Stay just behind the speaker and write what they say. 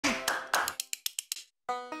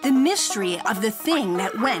The mystery of the thing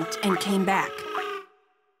that went and came back.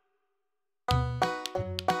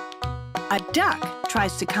 A duck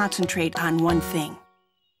tries to concentrate on one thing,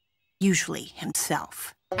 usually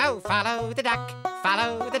himself. Oh, follow the duck,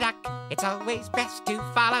 follow the duck. It's always best to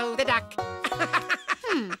follow the duck.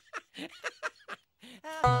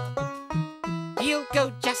 You'll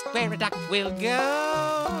go just where a duck will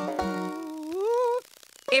go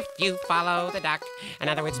if you follow the duck. In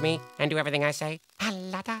other words, me, and do everything I say.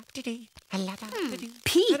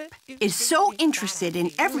 Peep is so interested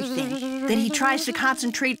in everything that he tries to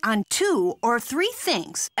concentrate on 2 or 3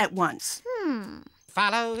 things at once.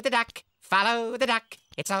 Follow the duck, follow the duck.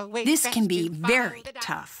 It's always This best can be to very follow the duck.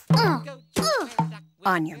 tough Go just where the duck will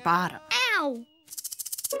on your go. bottom. Ow!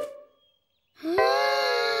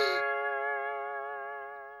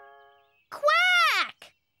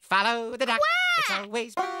 Quack! Follow the duck. Quack! It's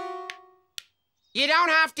always... You don't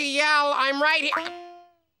have to yell. I'm right here.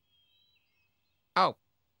 Oh.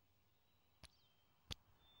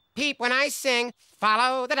 Peep, when I sing,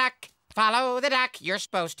 follow the duck, you're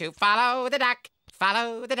supposed to follow the duck,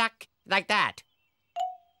 like that.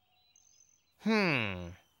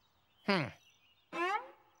 No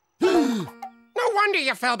wonder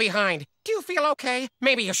you fell behind. Do you feel okay?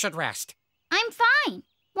 Maybe you should rest. I'm fine.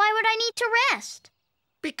 Why would I need to rest?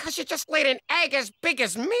 Because you just laid an egg as big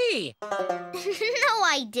as me. No,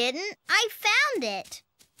 I didn't. I found it.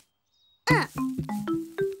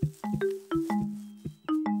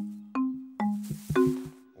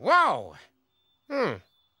 Whoa.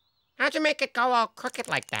 How'd you make it go all crooked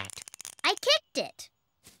like that? I kicked it.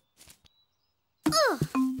 Ugh.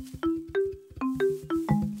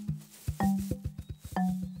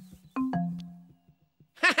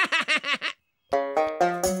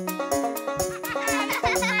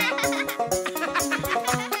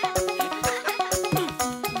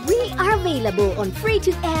 We are available on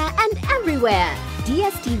free-to-air and everywhere.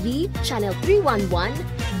 DSTV, Channel 311,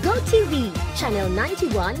 GoTV, Channel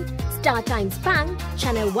 91, StarTimes Bang,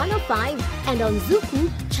 Channel 105, and on Zuku,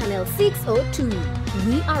 Channel 602.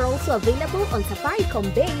 We are also available on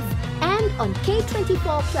Safaricom Base and on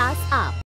K24 Plus app.